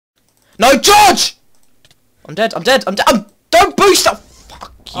No, George! I'm dead. Don't boost up.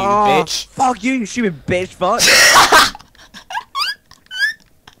 Fuck you, bitch. Fuck you, stupid bitch. Fuck.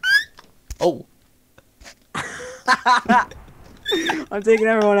 Oh. I'm taking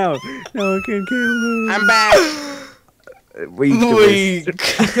everyone out. No one can kill me. I'm back. Weak.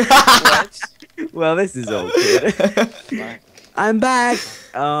 What? Well, this is all good. I'm back.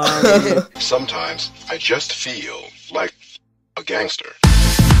 Sometimes I just feel like a gangster.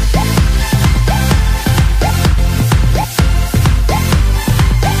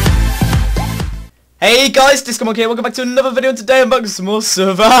 Hey guys, Disco here. Welcome back to another video. And today I'm back with some more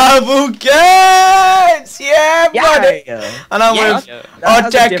survival games. Yeah, buddy. And I'm with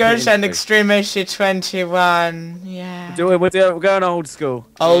Oddjackers and Extremist 21. Yeah. We're going old school.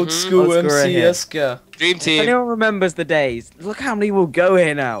 Old school Old school right here. MCSK. Dream If team. anyone remembers the days, look how many will go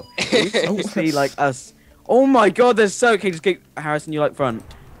here now. We used to see like us. Oh my god, there's so. Okay, just get Harrison. You like front.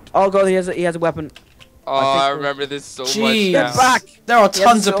 Oh god, he has a weapon. Oh, I remember this so much. Jeez. Now. Get back. There are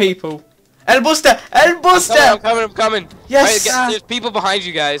tons of people. El Buster! El Buster! I'm coming. Yes! Right, there's people behind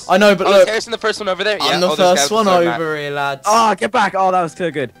you guys. I know, but Oh, look. is Harrison the first one over there? Yeah. I'm the oh, those first guys one sorry, over here, lads. Oh, get back. Oh, that was so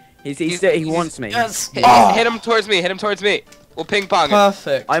good. He wants me. Yes! Hit, Oh, hit him towards me. Hit him towards me. We'll ping pong it.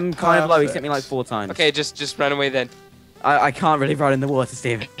 perfect. I'm kind of low. He's Perfect. hit me like 4 times. Okay, just run away then. I can't really run in the water,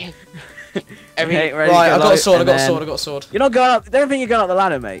 Steven. Every Okay, ready, Right, go I got low, a sword, I and got a then- sword, I got a sword. You're not going up. Don't think you're going up the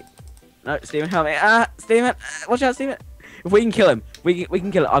ladder, mate. No, Steven, help me. Steven, watch out, Steven. If we can kill him, we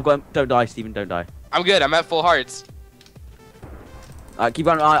can kill him. I've got him. Don't die, Steven. Don't die. I'm good. I'm at full hearts. Keep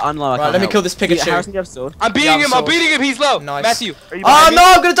on. I'm low. I Right, can't let me help. kill this Pikachu. Harrison, you have a sword. I'm beating Yeah, I'm him. so- I'm beating him. He's low. Nice. Matthew. Are you Oh behind no, me?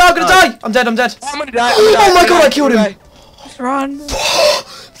 I'm gonna die! I'm dead. I'm gonna die. I'm gonna die. Oh my god, I killed him! Just run.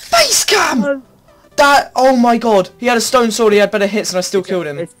 Face cam! That, oh my god. He had a stone sword, he had better hits and I still killed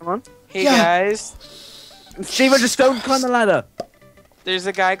him. Come on. Hey Yeah. guys. Steven, just don't climb the ladder. There's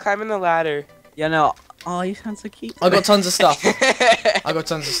a guy climbing the ladder. Yeah, no. Oh, you sound so cute. I got tons of stuff. I got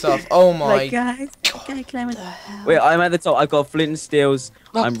tons of stuff. Oh my. Like, guys, okay, climbing. Wait, I'm at the top. I've got flint and steels.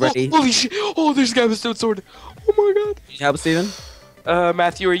 I'm ready. Oh, holy shit. Oh, there's a guy with a stone sword. Oh my god. Can you help, Steven?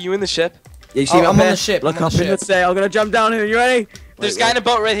 Matthew, are you in the ship? Yeah, you see me I'm up on there? the ship, Look I'm on up the in the ship. sail. I'm gonna jump down here. You ready? There's a Wait, guy in a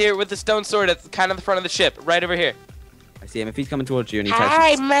boat right here with the stone sword at kind of the front of the ship, right over here. I see him. If he's coming towards you and he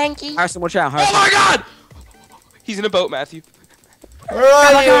touches. monkey. Harrison, watch out. Oh Harrison. my god! He's in a boat, Matthew. Where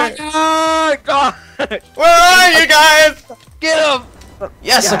are you? Oh, God. Where are you guys? Get him!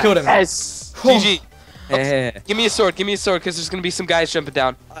 Yes, I killed him. Yes. GG. Yeah. Give me a sword, because there's gonna be some guys jumping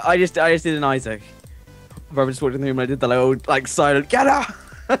down. I just did an Isaac. My brother just walked in the room and I did the old like silent get out.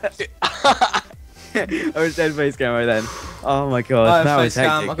 I was dead face camera then. Oh my god, I that have was face cam,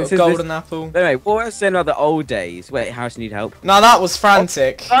 hectic. I got This is- golden apple. Anyway, what was saying about the old days? Wait, Harrison, need help? No, that was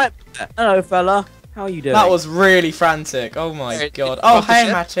frantic. Right. Hello, fella. How are you doing? That was really frantic. Oh my Alright, god. get Oh, off the hey,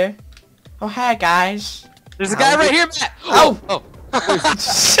 ship. Matthew. Oh, hey, guys. There's a guy right here, Matt! Ow. Oh!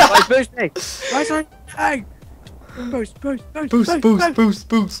 Right, boost me. Right, sorry. Hey. Boost.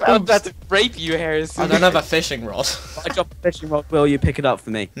 Boost. I'm about to rape you, Harrison. I don't have a fishing rod. I dropped a fishing rod. Will you pick it up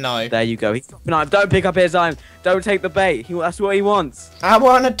for me? No. There you go. He's dropping it. Don't pick up his arm. Don't take the bait. That's what he wants. I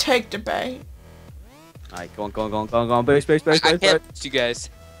want to take the bait. Alright, go on. Boost. I can't boost you guys.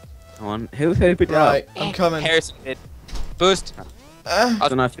 Come on. Who put it Right, up? I'm coming. Harrison did. Boost. I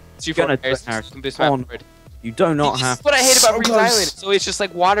don't know if It's you Gonna for do it, Harrison. Harrison. You can boost Come my on. forward. you do not This have. is what I hate about So Breeze close. Island. So it's just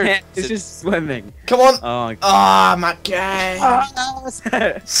like water. It's just swimming. Come on. Oh. Ah, my guy.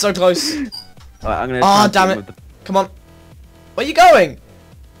 Alright, So close. I'm gonna. Ah, try and damn get it. with the- Come on. Where you going?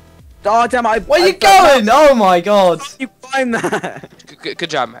 Oh damn it! Where you going? Oh my god. You climb that. Good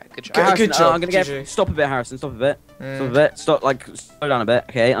job, Matt. Good job. Good Harrison, job, I'm gonna GG. get. Stop a bit, Harrison. Stop a bit. Mm. Stop a bit. Stop. Like slow down a bit.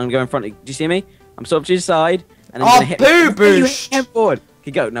 Okay, I'm gonna go in front. Do you see me? I'm sort of to your side. And then Oh, you're gonna hit me. boo You boost. hit him forward.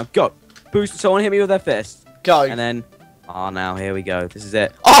 Okay, go now. Go. Boost. Someone hit me with their fist. Go. And then. Oh, now here we go. This is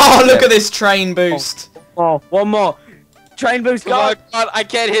it. Oh, look at this train boost. Oh, one more. Train boost. Oh Go. my god, I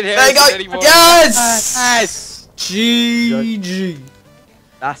can't hit There you Harrison go. anymore. Yes. Yes! GG.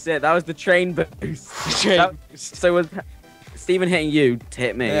 That's it. That was the train boost. Train That- boost. So was Steven hitting you to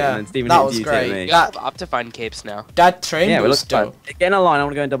hit me, Yeah, and then Steven that hitting was you to hit great. me. You got Optifine capes now. That train Yeah, we're boost looking. though. Get in a line. I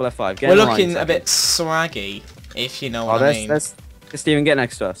want to go in double F5. Get We're in a line, looking a Steven. bit swaggy, if you know Oh, what I mean. let's Steven, get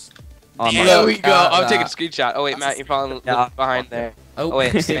next to us. Oh, There my- we go. at I'm taking a that. screenshot. Oh wait, Matt, you're falling Yeah. behind there. Oh, Oh,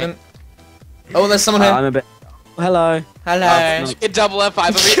 wait. Steven. Oh, there's someone here. I'm a bit. Oh, hello. Hello. no. Get double F5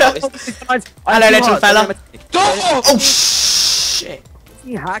 over here. Hello, little fella. Oh! Oh, shit. Is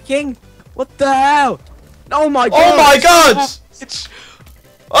he hacking? What the hell? Oh my god! Oh my god. It's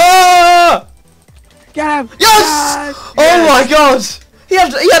Oh! Get him! Yes! Yes! Oh my god! He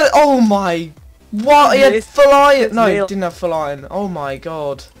had, oh my, what? He had It's- full iron. No, he real. didn't have full iron. Oh my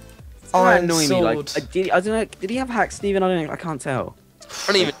god. iron annoying me. Like, sword. I don't know. Did he have hacks, Steven? I can't tell.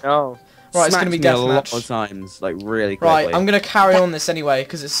 I don't even know. Right, it's Smacked gonna be me a lot deathmatch. of times, like really quickly. Right, I'm gonna carry on this anyway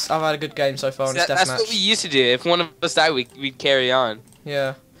because I've had a good game so far and it's That's what we deathmatch. used to do. If one of us died, we'd carry on.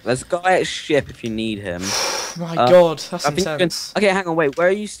 Yeah. There's a guy at ship if you need him. My God, that's I think you can, intense. okay, hang on, wait. Where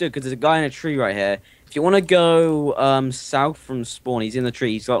are you stood? Because there's a guy in a tree right here. If you want to go south from spawn, he's in the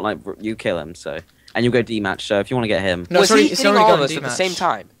tree. He's got like you kill him, so and you'll go D-match. So if you want to get him, No, was it's already, he it's hitting already all of gone us at the dematch. same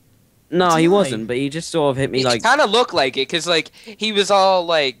time? no, he Did I? wasn't. But he just sort of hit me It like. kind of looked like it, cause like he was all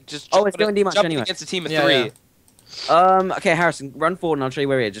like just Oh, it's going D-match jumping anyway. against a team of Yeah, three. yeah. Okay, Harrison, run forward and I'll show you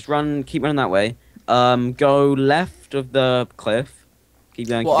where he is. Just run, keep running that way. Go left of the cliff. Keep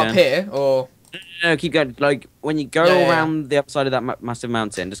going. What, keep up going. here or? No, keep going. Like when you go Yeah, yeah, around the other side of that massive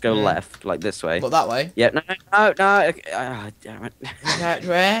mountain, just go Mm. left, like this way. What, that way? Yeah, no. Okay, damn it. That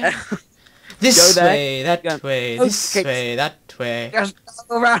way. This Go there. way, that Go. way, Oh, this okay. way, that way. Just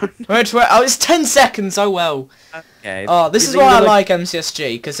go around. Which way? Oh, it's 10 seconds. Oh well. Okay. Oh, this You is think why I you're like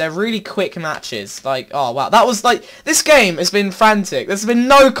MCSG because they're really quick matches. Like, oh wow, that was like this game has been frantic. There's been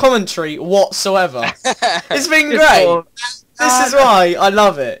no commentary whatsoever. It's been Just great. sort of- This is why I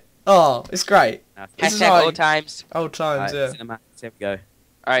love it. Oh, it's great. This is Hashtag why- old times. Old times, Alright, yeah. cinematics, here we go. All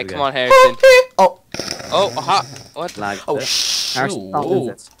right, Here we come go. on, Harrison. Oh, Oh, aha. What? Lag. oh, there. Harrison, can't shoot. lose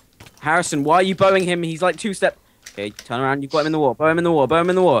this. Harrison, why are you bowing him? He's like 2 step. Okay, turn around. You've got him in the wall. Bow him in the wall. Bow him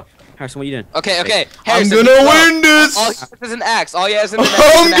in the wall. Harrison, what are you doing? Okay. I'm Harrison, gonna go. win this. All he has is an axe. All he has is an axe.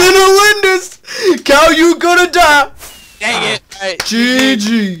 I'm gonna win this. Cal, you gonna die. Dang it. All right,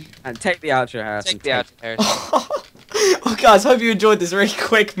 GG. And take the outro, Harrison. Take the outro, Harrison. Well, guys, hope you enjoyed this really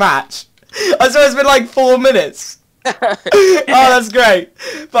quick match. I swear it's been like 4 minutes. Oh, that's great.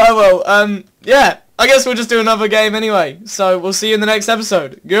 But I will. Yeah. I guess we'll just do another game anyway. So we'll see you in the next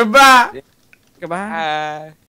episode. Goodbye. Goodbye. Bye.